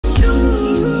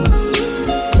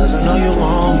I know you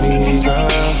want me, girl.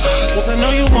 Cause I know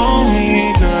you want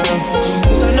me, girl.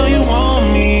 Cause I know you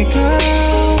want me,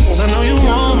 girl. Cause I know you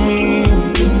want me.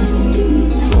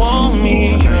 Want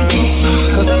me, girl.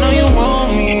 Cause I know you want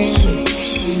me.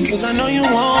 Cause I know you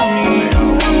want me.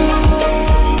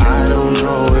 I don't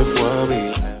know if we'll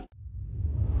be.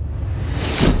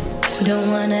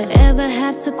 Don't wanna ever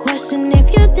have to question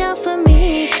if you're down for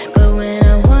me. But when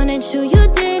I wanted you,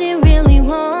 you didn't really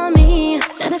want me.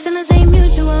 Now the feelings ain't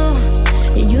mutual.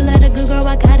 You let a good girl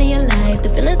walk out of your life. The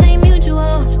feelings ain't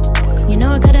mutual. You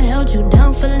know I could've held you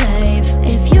down for life.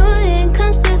 If you're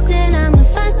inconsistent, I'ma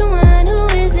find someone who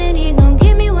isn't. He gon'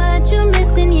 give me what you're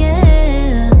missing,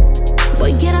 yeah.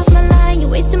 Boy, get off my line, you're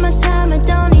wasting my time, I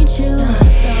don't need you.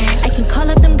 I can call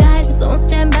up them guys that's on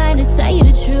standby to tell you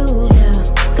the truth.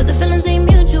 Cause the feelings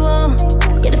ain't mutual.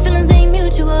 Yeah, the feelings ain't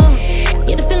mutual.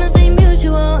 Yeah, the feelings ain't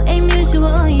mutual. Ain't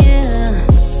mutual, yeah.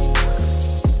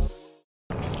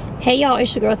 Hey y'all,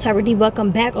 it's your girl Tyra D.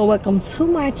 Welcome back or welcome to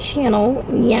my channel.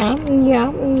 Yeah.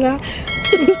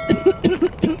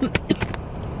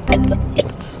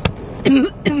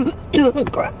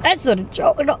 That's sort of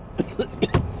joking up.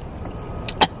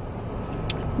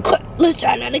 Let's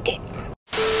try that again.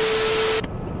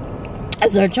 I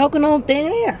started choking on thin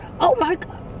air. Oh my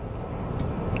god.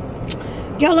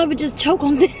 Y'all ever just choke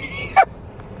on thin air?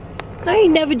 I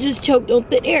ain't never just choked on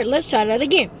thin air. Let's try that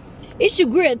again. It's your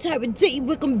girl Tyra D.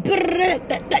 Welcome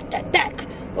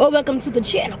or welcome to the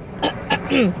channel.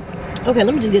 Okay,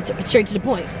 let me just get straight to the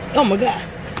point. Oh my god.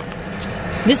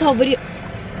 This whole video.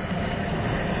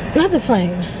 Not the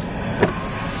plane.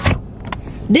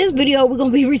 This video we're gonna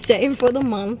be resetting for the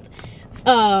month.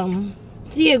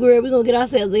 So yeah, girl, we're gonna get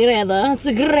ourselves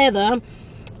together.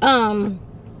 I'm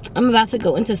about to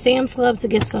go into Sam's Club to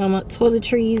get some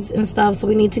toiletries and stuff. So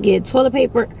we need to get toilet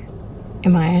paper.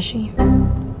 Am I ashy?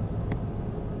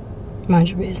 Mind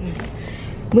your business.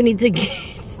 We need to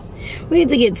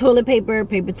get toilet paper,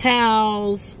 paper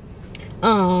towels.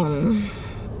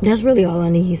 That's really all I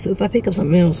need. So if I pick up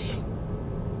something else,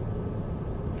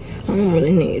 I don't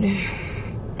really need it.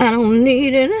 I don't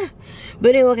need it.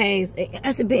 But anyway,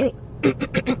 I said, Benny,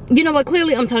 you know what?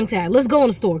 Clearly I'm tongue tied. Let's go in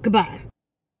the store. Goodbye.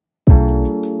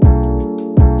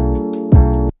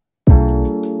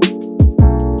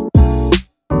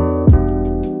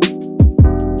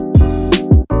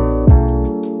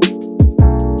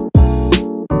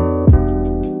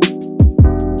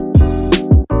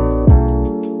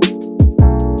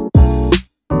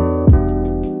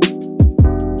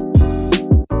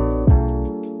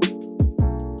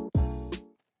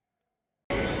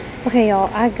 Okay, y'all,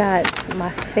 I got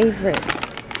my favorite.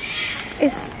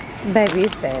 It's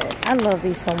bad. I love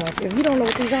these so much. If you don't know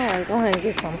what these are, go ahead and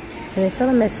get some. And they sell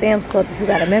them at Sam's Club if you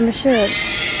got a membership.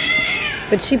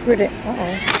 But cheaper than,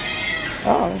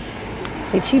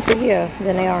 they're cheaper here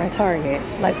than they are in Target.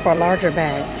 Like for a larger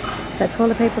bag. Got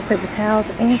toilet paper, paper towels,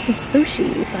 and some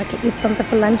sushi. So I can eat something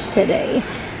for lunch today.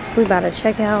 We about to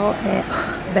check out and,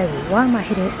 baby, why am I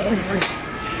hitting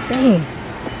everything?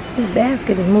 This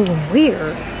basket is moving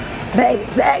weird. Baby,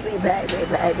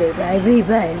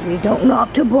 don't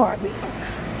knock the Barbies.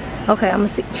 Okay, I'm gonna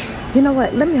see. You know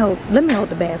what? Let me hold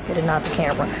the basket and not the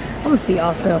camera. I'm gonna see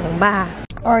y'all soon. Bye.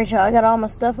 All right, y'all. I got all my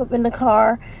stuff up in the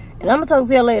car, and I'm gonna talk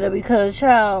to y'all later because,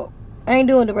 child, I ain't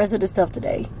doing the rest of this stuff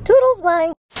today. Toodles,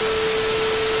 bye.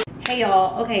 Hey,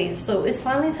 y'all. Okay, so it's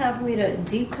finally time for me to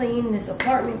deep clean this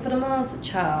apartment for the month,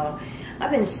 child. I've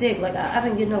been sick, like I've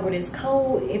been getting over this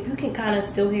cold. If you can kind of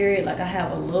still hear it, like I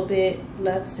have a little bit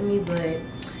left to me, but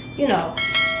you know,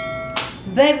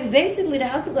 basically the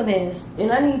house is a mess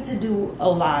and I need to do a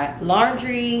lot.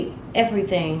 Laundry,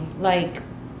 everything. Like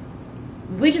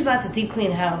we just about to deep clean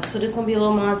the house, so there's gonna be a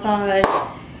little montage.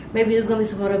 Maybe there's gonna be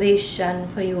some motivation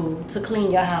for you to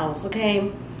clean your house,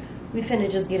 okay? We finna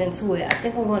just get into it. I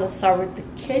think I'm gonna start with the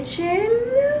kitchen.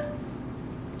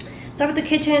 Start with the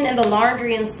kitchen and the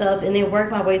laundry and stuff, and then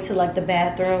work my way to like the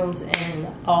bathrooms and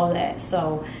all that.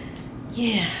 So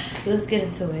yeah, let's get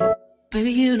into it.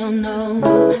 Baby, you don't know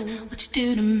what you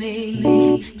do to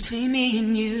me. Between me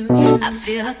and you, I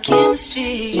feel like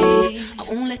chemistry. I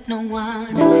won't let no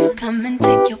one come and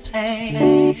take your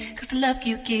place. Cause the love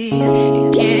you give,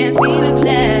 it can't be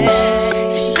replaced.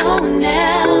 So go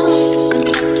now, look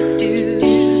like you do.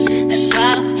 That's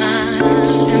why I'm mine.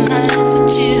 Spend my life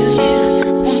with you.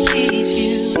 I wanna please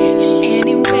you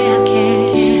any way I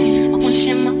can. I wanna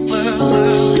share my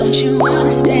world. Don't you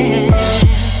understand?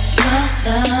 Your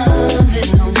love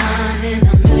is a one in a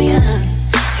million.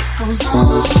 It goes on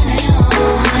and on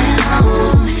and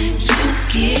on.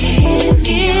 You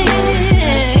give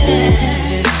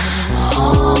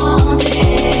all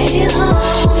day long.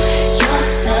 Your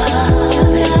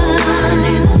love is a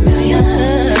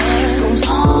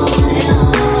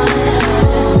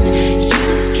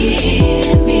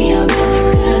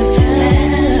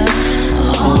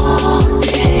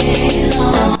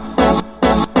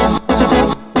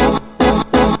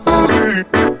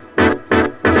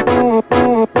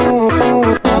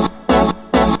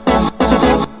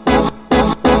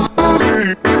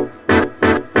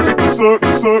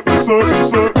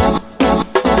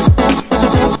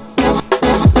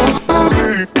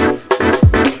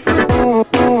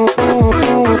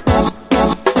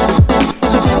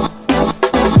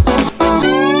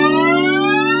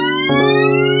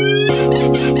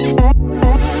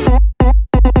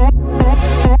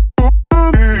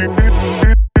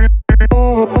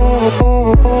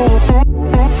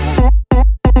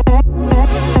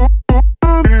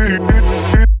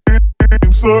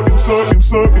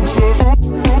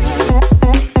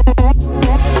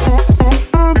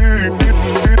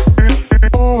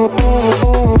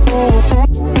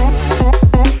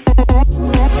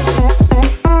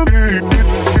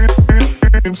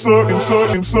Turn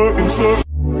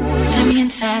me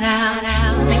inside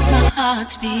out, make my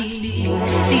heart beat.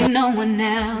 Need no one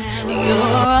else, you're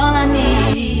all I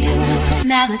need.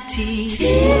 Personality,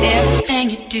 everything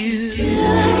you do,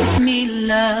 it's me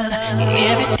love,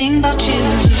 everything about you.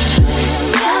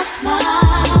 Your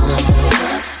smile,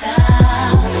 your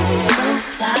style, so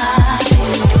fly,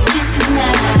 can't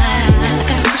deny. I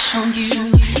got a crush on you,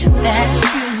 that's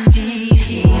true.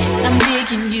 I'm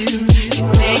digging you, you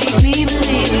make me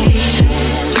believe.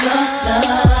 Your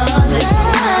love is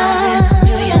one in a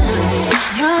million.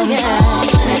 It goes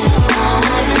on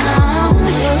and on.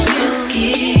 You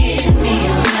give me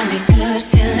a really good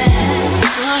feeling.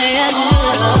 All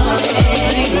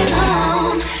day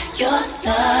long. Your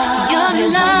love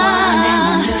is one in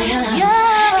a million.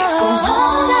 It goes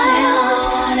on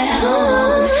and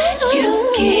on. You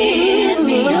give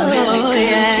me a really good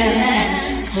feeling.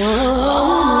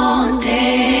 All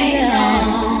day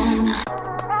long.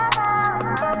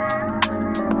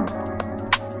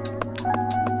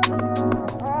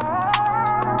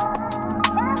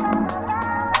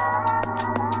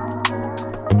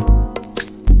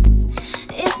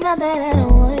 It's not that I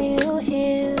don't want you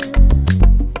here.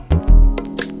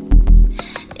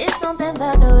 It's something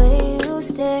about the way you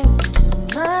stare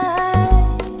into my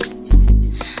eyes.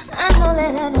 I know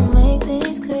that I don't make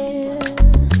things clear.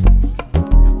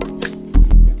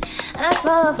 I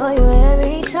fall for you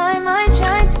every time I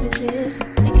try to resist.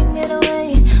 We can get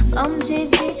away from these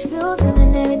beach views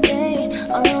and every day.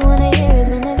 All I wanna hear is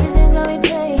an every single time we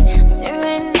play. Sit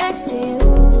right next to you.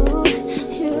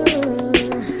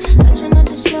 I try not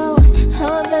to show how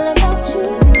I feel about you.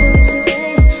 Think of you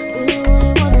way.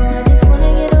 Really wanna, I just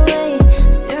wanna get away.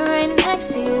 Sit right next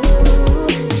to you. I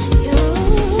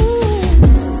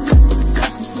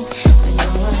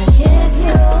don't wanna kiss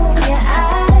you. Yeah,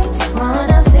 I just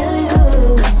wanna feel you.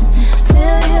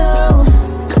 Feel you.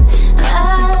 I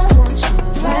want you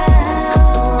around,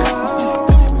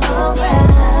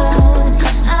 around.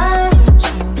 I want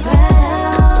you around,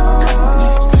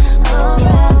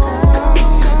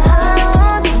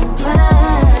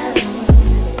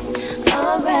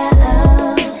 around.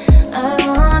 I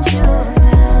want you around, around. I want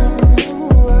you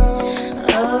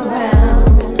around,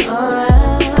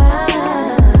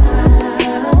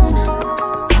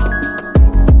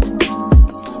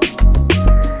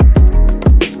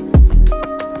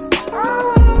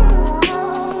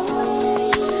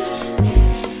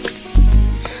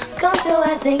 come through,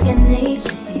 I think I need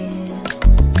you here.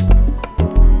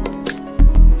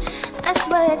 I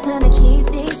swear it's time to keep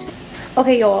these.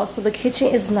 Okay, y'all, so the kitchen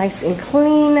is nice and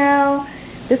clean now.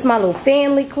 This is my little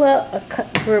family cup,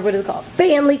 what is it called?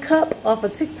 Family cup off a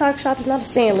TikTok shop. It's not a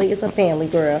Stanley, it's a family,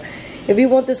 girl. If you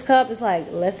want this cup, it's like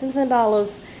less than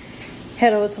 $10.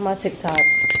 Head over to my TikTok.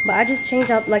 But I just changed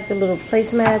out like the little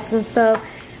placemats and stuff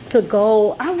to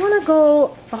go. I want to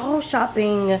go fall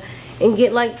shopping and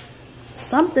get like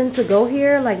something to go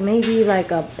here, like maybe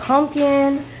like a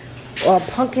pumpkin or a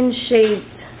pumpkin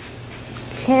shaped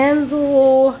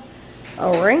candle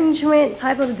arrangement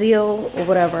type of deal or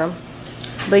whatever.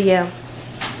 But yeah,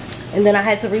 and then I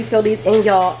had to refill these. And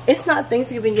y'all, it's not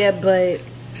Thanksgiving yet, but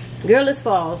girl, it's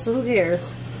fall, so who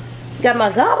cares? Got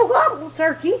my gobble gobble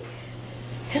turkey.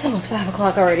 It's almost 5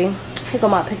 o'clock already. Take all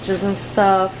my pictures and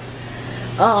stuff.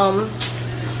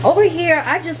 Over here,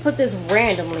 I just put this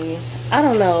randomly. I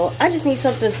don't know. I just need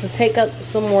something to take up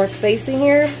some more space in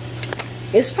here.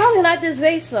 It's probably not this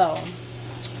vase though.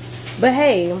 But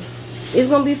hey, it's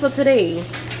gonna be for today.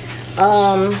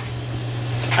 I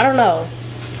don't know.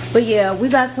 But yeah, we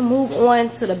got to move on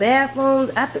to the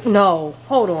bathrooms. No,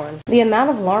 hold on. The amount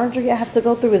of laundry I have to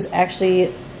go through is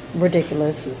actually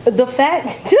ridiculous. The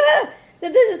fact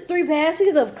that this is 3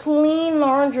 baskets of clean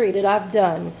laundry that I've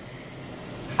done.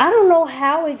 I don't know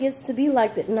how it gets to be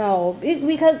like that. No,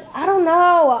 because I don't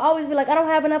know. I always be like, I don't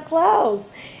have enough clothes.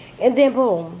 And then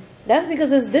boom. That's because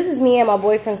this is me and my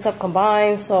boyfriend stuff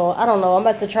combined. So I don't know. I'm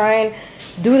about to try and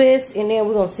do this and then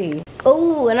we're going to see.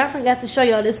 Oh, and I forgot to show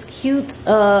y'all this cute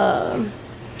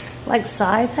like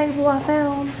side table I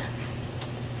found.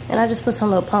 And I just put some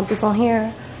little pumpkins on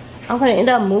here. I'm going to end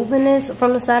up moving this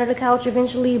from the side of the couch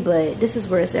eventually. But this is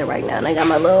where it's at right now. And I got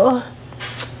my little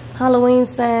Halloween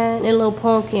sign and a little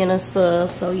pumpkin and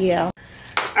stuff. So yeah.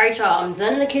 Alright y'all, I'm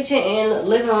done in the kitchen and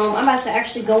living room. I'm about to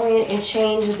actually go in and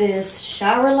change this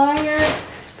shower liner.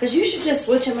 Because you should just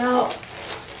switch them out.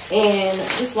 And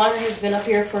this liner has been up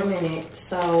here for a minute.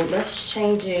 So let's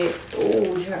change it.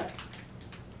 Oh,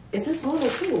 is this going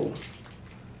too?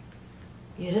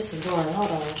 Yeah, this is going.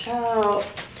 Hold on, child.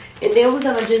 And then we're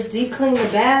going to just deep clean the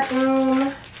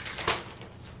bathroom.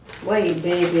 Wait,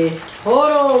 baby.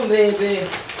 Hold on, baby.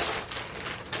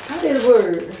 How did it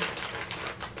work?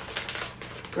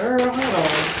 Girl, hold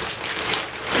on.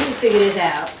 Let me figure this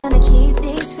out. Gonna keep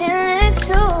these feelings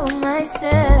to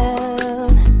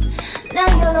myself. Now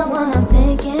you're the one I'm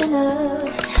thinking of.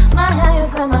 My higher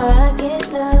ground, my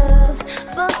rocket love.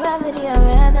 For gravity, I'd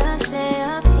rather stay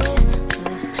up here.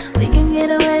 We can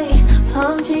get away.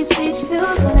 Palm trees, beach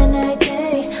views on a night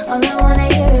day. All I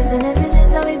wanna hear is the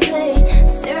visions that we play.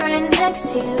 Sit right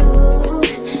next to you.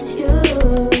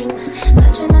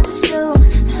 I try not to show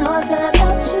how I feel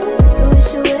about you. Think I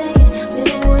wish away.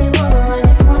 Really, really wanna, I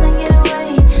just wanna get away.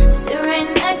 Sit right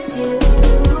next to you.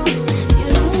 I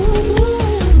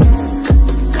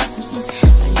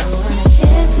don't wanna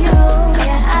kiss you.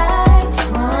 Yeah, I just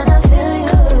wanna feel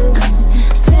you.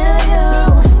 Feel you.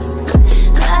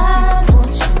 I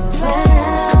want you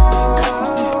around,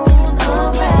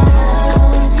 around.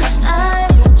 I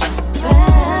want you around, around. I want you around,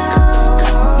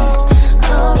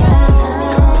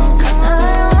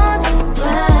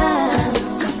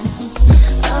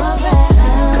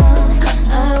 around.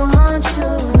 I want you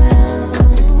around,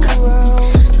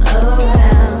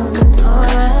 around,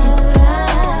 around.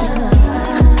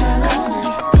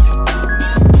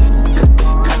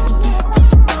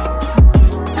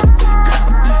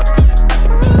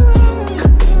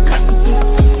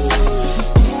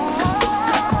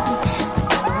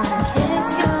 Kiss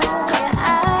you, yeah,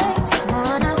 I just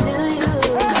wanna feel you,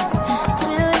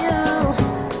 feel you.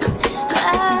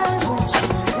 I want you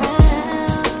around,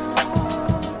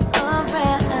 around.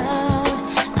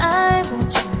 I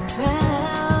want you around,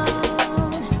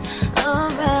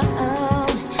 around.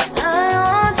 I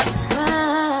want you around.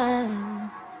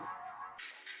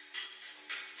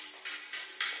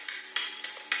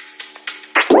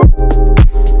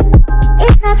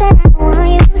 It's not that I don't want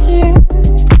you here,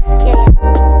 yeah.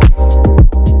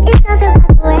 It's something about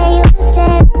the way you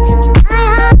stare into my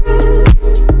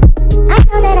eyes. I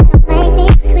know that I don't make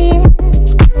things clear. I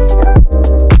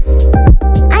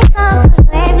fall for you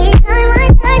every time I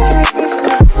try to resist.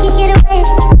 Can't get away.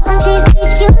 Palm trees,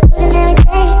 beach views, and every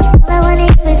day. All I wanna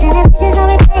do is in images on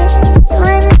replay. Sit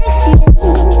right next to you.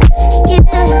 You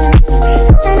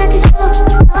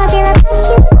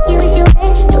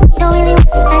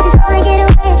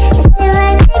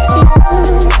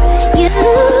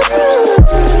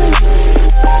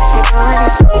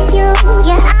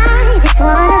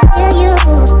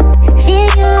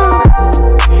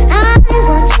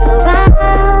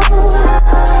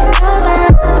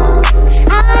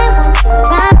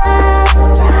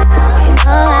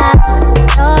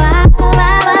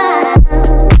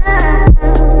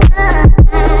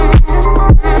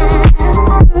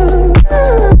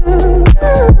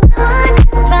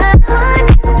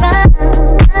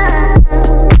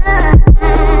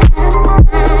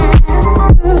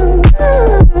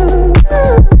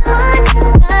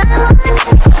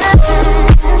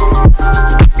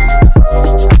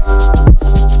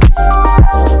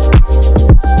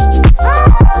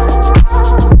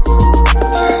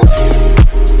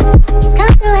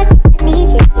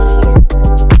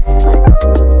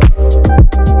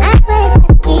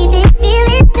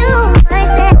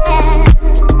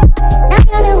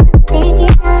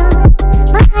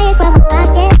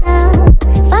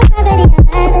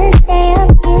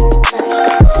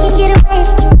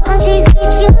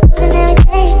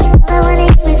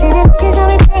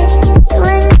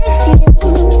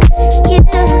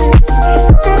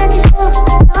try not to show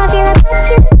how I feel about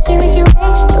you. You wish you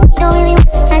were, but we don't really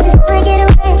want. I just wanna get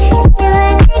away. Just sit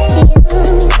right next to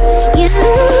you.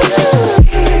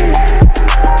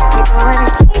 I wanna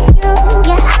kiss you.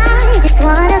 Yeah, I just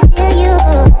wanna feel you.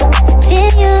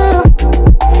 Feel you.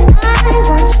 I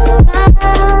want you around,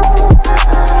 around. I want you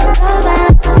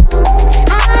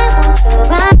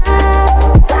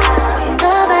around,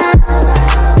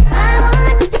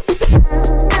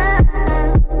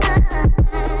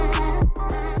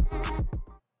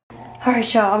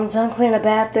 Alright, y'all, I'm done cleaning the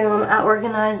bathroom. I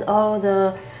organized all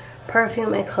the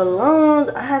perfume and colognes.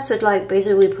 I have to like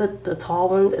basically put the tall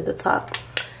ones at the top.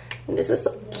 And this is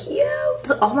so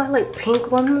cute. All my like pink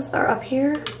ones are up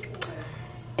here.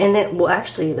 And then, well,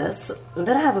 actually, then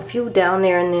I have a few down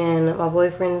there, and then my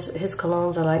boyfriend's, his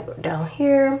colognes are like down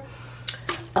here.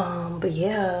 But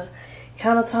yeah,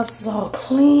 countertops is all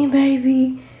clean,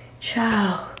 baby.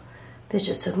 Child, this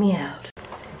just took me out.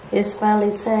 It's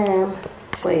finally time.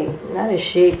 Wait, not a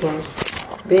shaking,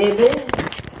 baby.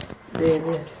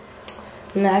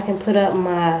 Now I can put up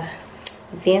my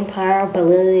vampire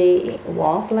blood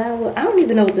wallflower. I don't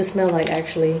even know what this smells like,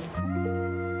 actually.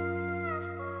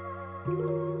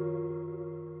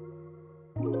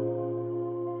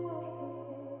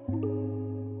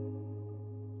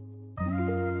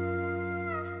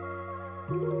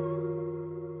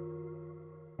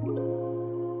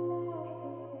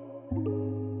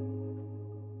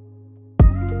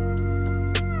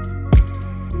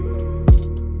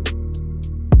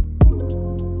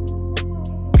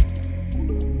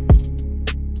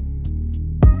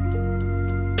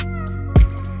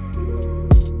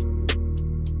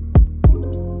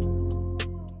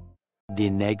 The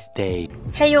next day.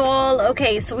 Hey y'all,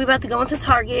 okay, so we about to go into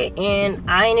Target, and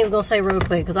I ain't even gonna say real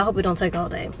quick because I hope it don't take all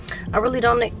day. I really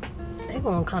don't need, they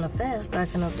going kind of fast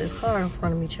backing up this car in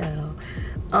front of me, child.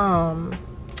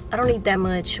 I don't need that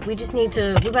much. We just need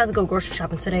to, we about to go grocery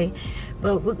shopping today,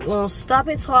 but we're gonna stop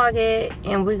at Target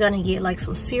and we're gonna get like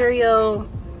some cereal,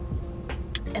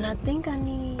 and I think I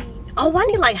need, oh, I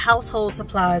need like household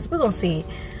supplies. We're gonna see.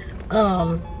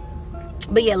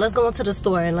 But yeah, let's go into the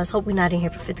store and let's hope we're not in here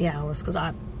for 50 hours because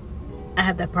I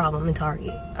have that problem in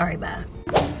Target. All right, bye.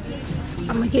 I'm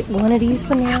gonna get one of these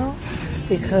for now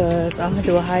because I'm gonna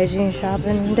do a hygiene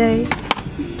shopping day,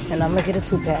 and I'm gonna get a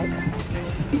 2-pack.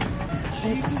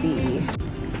 Let's see.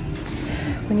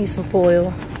 We need some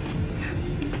foil.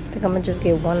 I think I'm gonna just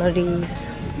get one of these.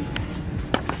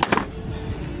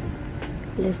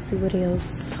 Let's see what else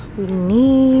we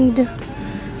need.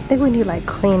 I think we need like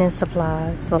cleaning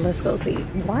supplies, so let's go see.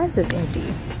 Why is this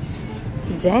empty?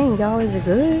 Dang, y'all, is it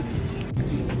good?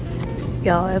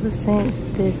 Y'all, ever since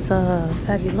this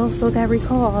Fabuloso got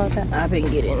recalled, I've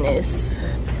been getting this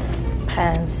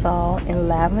pine salt and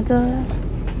lavender,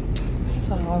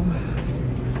 so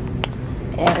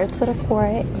add her to the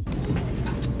quart.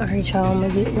 All right, y'all, I'm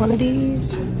gonna get one of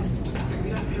these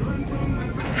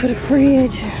for the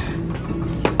fridge,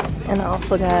 and I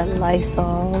also got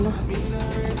Lysol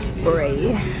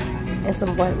spray and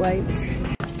some white wipes.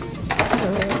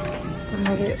 Alright, I'm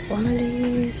gonna get one of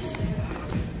these.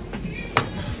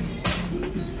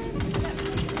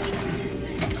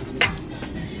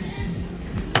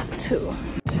 Two.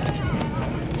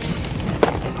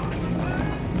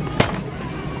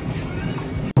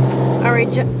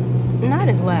 Alright, not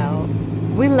as loud.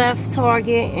 We left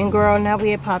Target and girl, now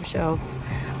we at Pop Shelf.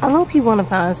 I low-key want to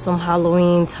find some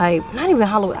Halloween type, not even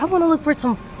Halloween, I want to look for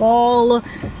some fall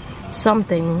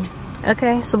something.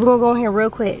 Okay, so we're gonna go in here real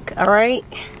quick. All right,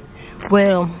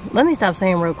 well, let me stop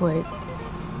saying real quick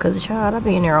because child, I'll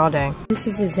be in here all day. This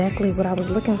is exactly what I was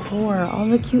looking for, all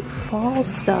the cute fall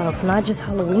stuff, not just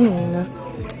Halloween.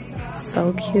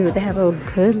 So cute. They have a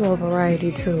good little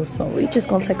variety too, so we just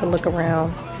gonna take a look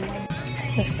around.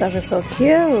 This stuff is so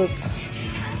cute.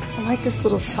 I like this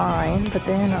little sign, but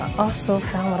then I also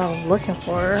found what I was looking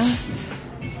for.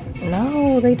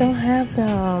 No, they don't have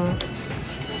them.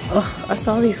 Oh, I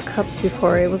saw these cups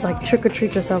before. It was like trick or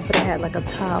treat yourself, but it had like a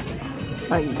top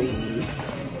like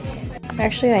these.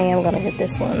 Actually, I am gonna get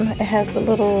this one. It has the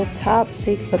little top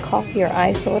so you can put coffee or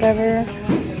ice or whatever.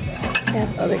 They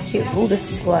have other cute. Ooh,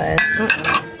 this is glass.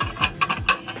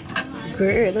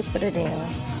 Good, let's put it in.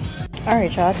 All right,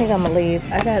 y'all, I think I'm gonna leave.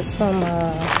 I got some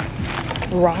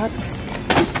rocks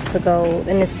to go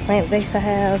in this plant vase I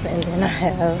have, and then I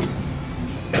have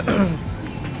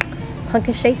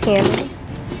pumpkin shake candy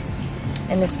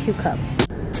and this cute cup.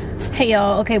 Hey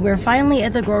y'all, okay, we're finally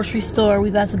at the grocery store. We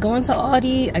about to go into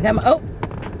Aldi. I got my, oh,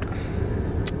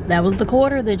 that was the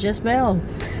quarter that just fell.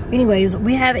 Anyways,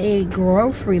 we have a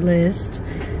grocery list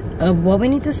of what we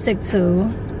need to stick to,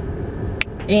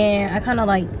 and I kind of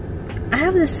like, I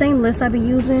have the same list I be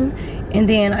using, and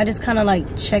then I just kind of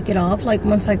like check it off like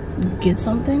once I get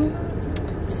something.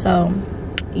 So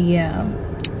yeah,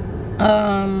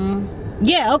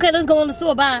 yeah, okay, let's go in the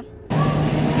store. Bye.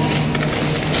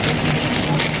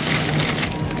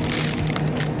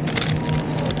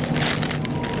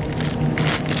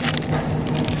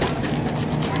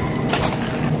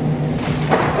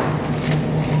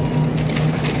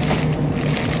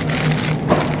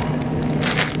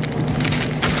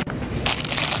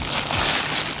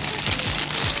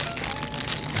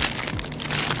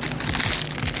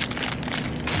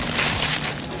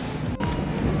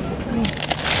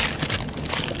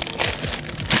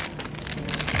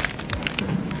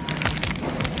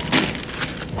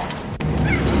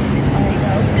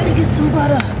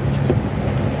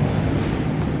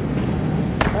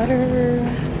 Butter,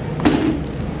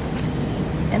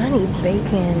 and I need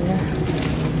bacon.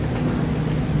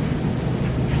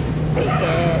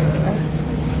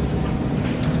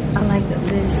 I like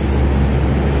this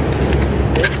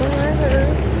one right here.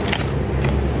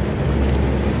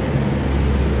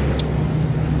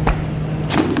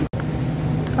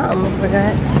 I almost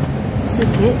forgot to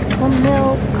get some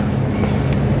milk.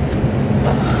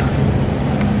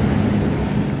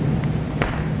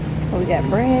 We got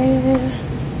bread.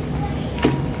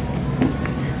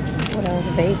 What else?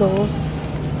 Bagels.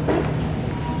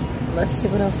 Let's see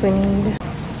what else we need.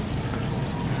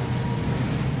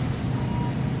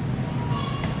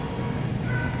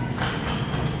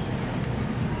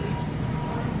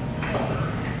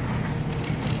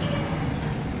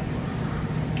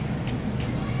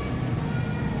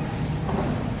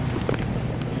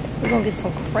 gonna get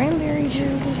some cranberry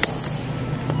juice,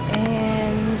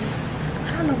 and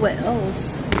I don't know what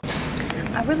else.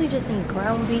 I really just need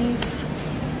ground beef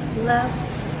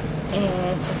left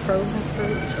and some frozen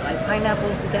fruit, like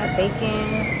pineapples. We got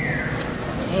bacon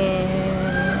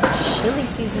and chili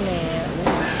seasoning.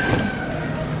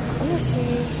 Let me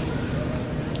see.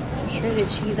 Some shredded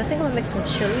cheese. I think I'm gonna make some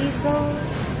chili soon.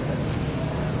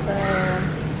 So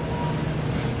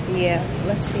yeah,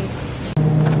 let's see.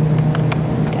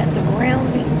 Got the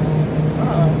ground beef.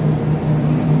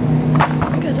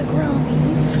 I got the ground beef.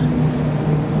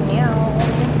 Now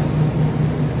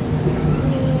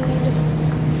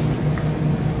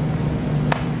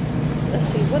let's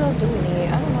see, what else do we need?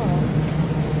 I don't know.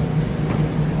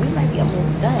 We might be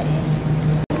almost done.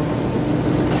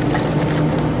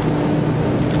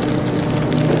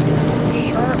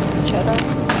 Sharp cheddar.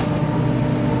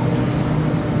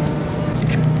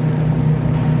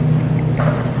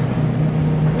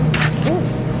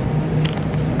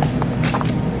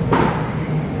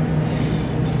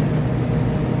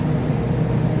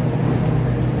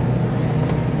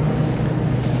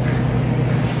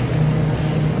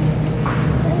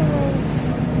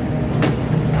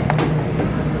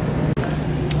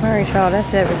 Alright, y'all,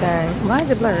 that's everything. Why is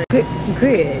it blurred?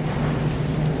 Good.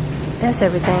 That's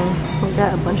everything. We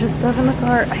got a bunch of stuff in the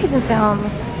cart. I even found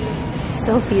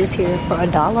Celsius here for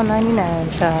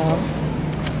 $1.99, child.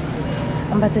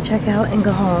 I'm about to check out and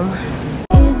go home.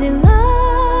 Is it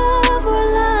love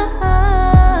or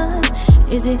lies?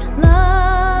 Is it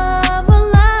love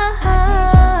or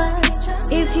lies?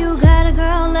 If you got a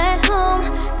girl at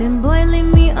home, then boy,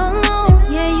 leave me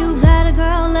alone. Yeah, you got a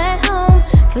girl at home,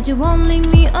 but you won't leave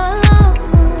me alone.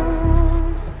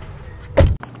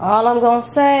 All I'm gonna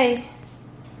say,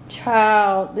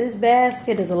 child, this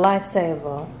basket is a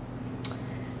lifesaver.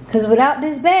 Cause without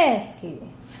this basket,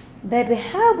 baby,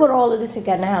 how would all of this have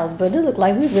got in the house? But it looked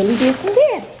like we really did some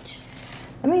damage.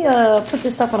 Let me put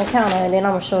this stuff on the counter, and then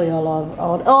I'm gonna show y'all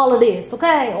all of this,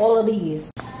 okay? All of these.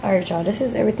 Alright, y'all, this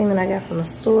is everything that I got from the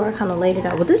store. I kind of laid it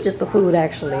out. Well, this is just the food,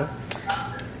 actually.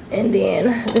 And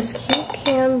then this cute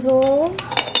candle.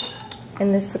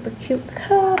 And this super cute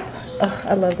cup. Oh,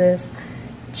 I love this.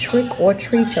 Trick or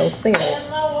treat yourself.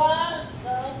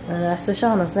 And that's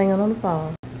Shoshana singing on the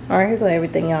phone. Alright, here go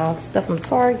everything, y'all. Stuff from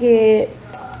Target.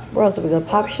 Where else do we go?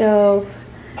 Pop Shelf.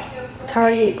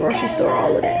 Target, grocery store,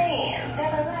 all of that.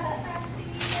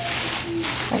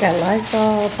 I got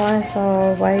Lysol,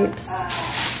 Pine-Sol, wipes.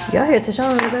 Y'all hear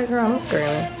Shoshana in the background? I'm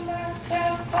screaming.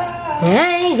 I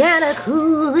ain't gotta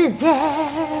cool it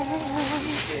down.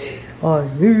 Oh,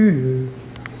 yeah.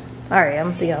 Alright,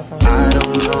 I'm gonna see y'all soon. I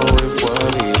don't know if what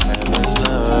we have is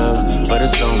love, but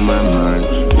it's on my mind.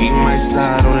 We might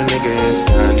slide on a nigga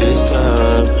inside this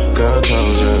club. Girl,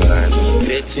 close your eyes.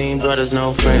 15 brothers,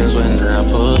 no friends when I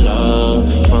pull up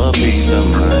for a piece of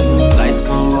mind. Lights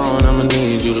come on, I'ma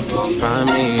need you to find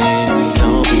me.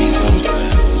 No piece of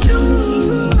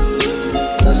mind.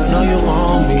 Cause I know you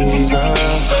want me, girl.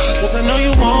 Cause I know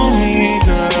you want me,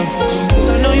 girl. Cause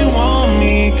I know you want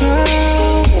me, girl.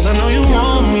 Cause I know you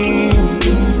want me.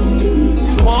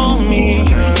 Want me,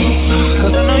 girl.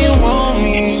 Cause I know you want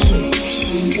me.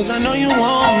 Cause I know you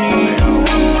want me.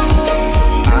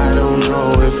 I don't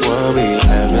know if what we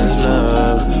have is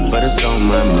love, but it's on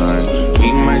my mind.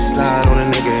 We might slide on a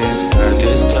nigga inside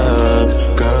this club.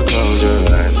 Girl, close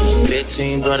your eyes.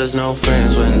 15 brothers, no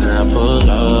friends when I pull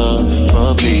up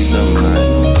for a piece of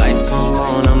mind. Lights come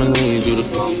on, I'ma need you to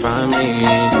find me.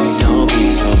 No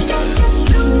piece of mind.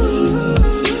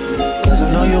 Cause I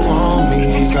know you want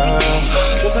me, girl.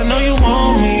 Cause I know you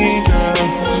want me, girl.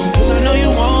 Cause I know you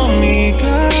want me,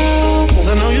 girl. Cause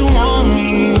I know you want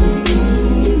me.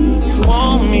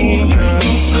 Want me, girl.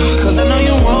 Cause I know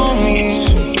you want me.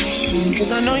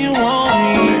 Cause I know you want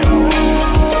me.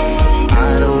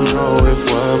 I don't know if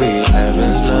what we have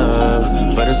is love,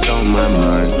 but it's on my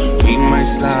mind. We might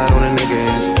slide on a nigga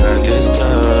inside this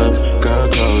club. Girl,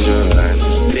 close your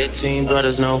eyes. 15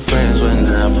 brothers, no friends when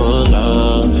I pull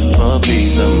up for a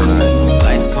piece of mind.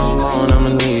 Lights come on, I'ma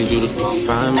need you to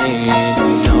find me.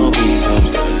 No piece of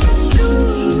mind.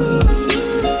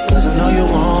 Cause I know you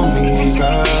want me,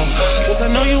 girl. Cause I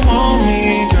know you want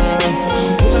me, girl.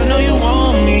 Cause I know you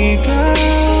want me, girl.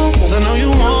 Cause I know you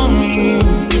want me.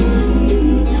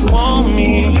 Want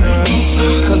me, girl.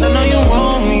 Cause I know you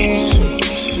want me.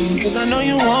 Cause I know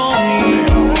you want me.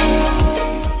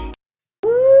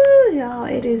 Woo, y'all,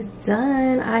 it is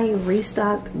done. I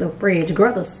restocked the fridge.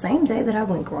 Girl, the same day that I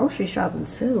went grocery shopping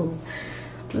too.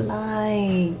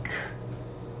 Like,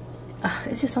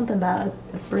 It's just something about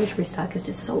a fridge restock. It's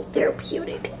just so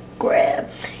therapeutic. Grab.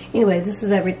 Anyways, this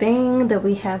is everything that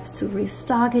we have to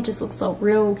restock. It just looks so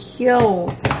real cute.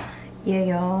 Yeah,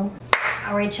 y'all.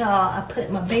 All right, y'all. I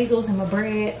put my bagels and my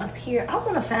bread up here. I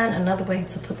want to find another way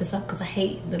to put this up because I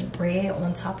hate the bread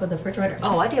on top of the refrigerator.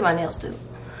 Oh, I did my nails too.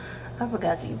 I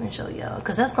forgot to even show y'all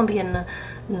because that's gonna be in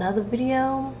another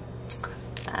video.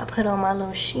 I put on my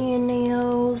little Shein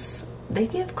nails. They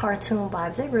give cartoon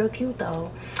vibes. They're real cute though.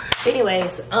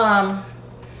 Anyways, I'm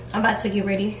about to get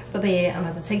ready for bed. I'm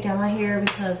about to take down my hair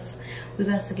because we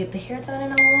got to get the hair done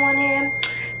in the morning,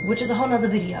 which is a whole nother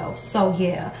video. So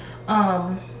yeah,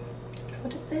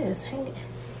 what is this? Hang it.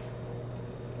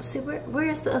 See,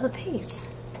 where's the other piece?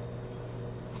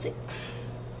 See,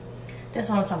 that's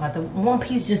what I'm talking about. The one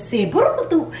piece just said.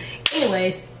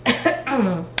 Anyways,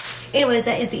 anyways,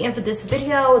 that is the end for this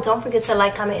video. Don't forget to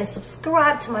like, comment, and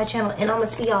subscribe to my channel. And I'm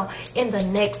gonna see y'all in the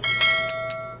next.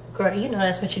 Girl, you know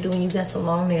that's what you do when you got some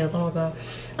long nails. Oh my god.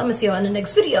 I'm gonna see y'all in the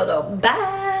next video though.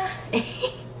 Bye.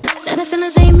 Now the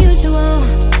feelings ain't mutual.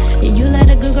 Yeah, you let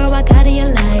a good girl walk out of your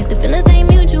life. The feelings ain't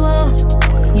mutual.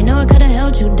 You know I could've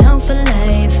held you down for life.